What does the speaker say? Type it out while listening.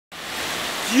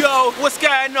Yo, what's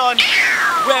going on?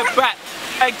 We're back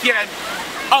again.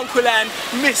 Uncle and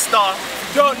Mistar.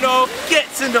 Don't know, get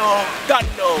to know. Don't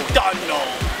know,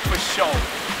 for sure.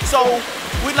 So,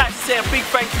 we'd like to say a big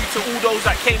thank you to all those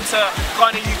that came to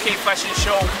Ghana UK Fashion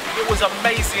Show. It was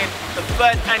amazing. The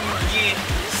 3rd annual year.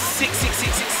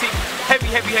 66666.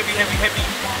 Heavy.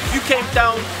 If you came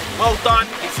down, well done.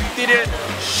 If you didn't,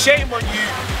 shame on you.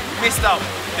 Missed out.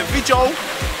 The video,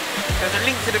 there's a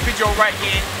link to the video right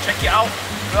here. Check it out.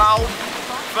 Loud.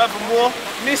 Furthermore,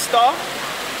 Mistar,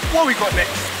 what we got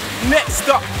next? Next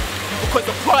up, because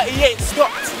the party ain't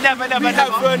stopped. Never.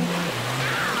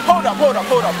 Hold up.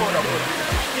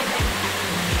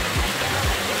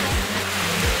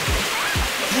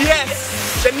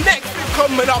 Yes, the next thing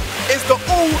coming up is the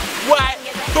all-white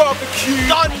barbecue.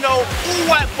 Don't know,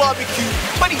 all-white barbecue.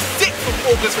 26th of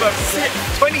August,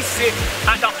 26th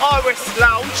at the RS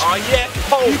Lounge. Oh yeah,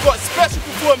 you got special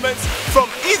performance from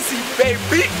Izzy,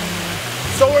 baby.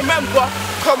 So remember,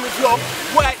 come with your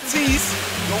white tees,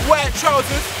 your white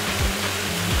trousers.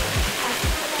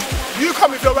 You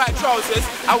come with your white trousers,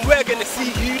 and we're gonna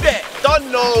see you there. Don't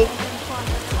know.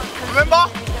 Remember,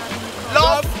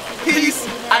 love, peace,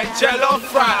 and jello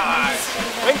fries.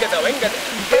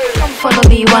 Follow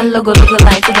me, one logo,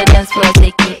 line to the dance floor,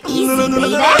 take it easy,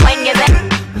 baby.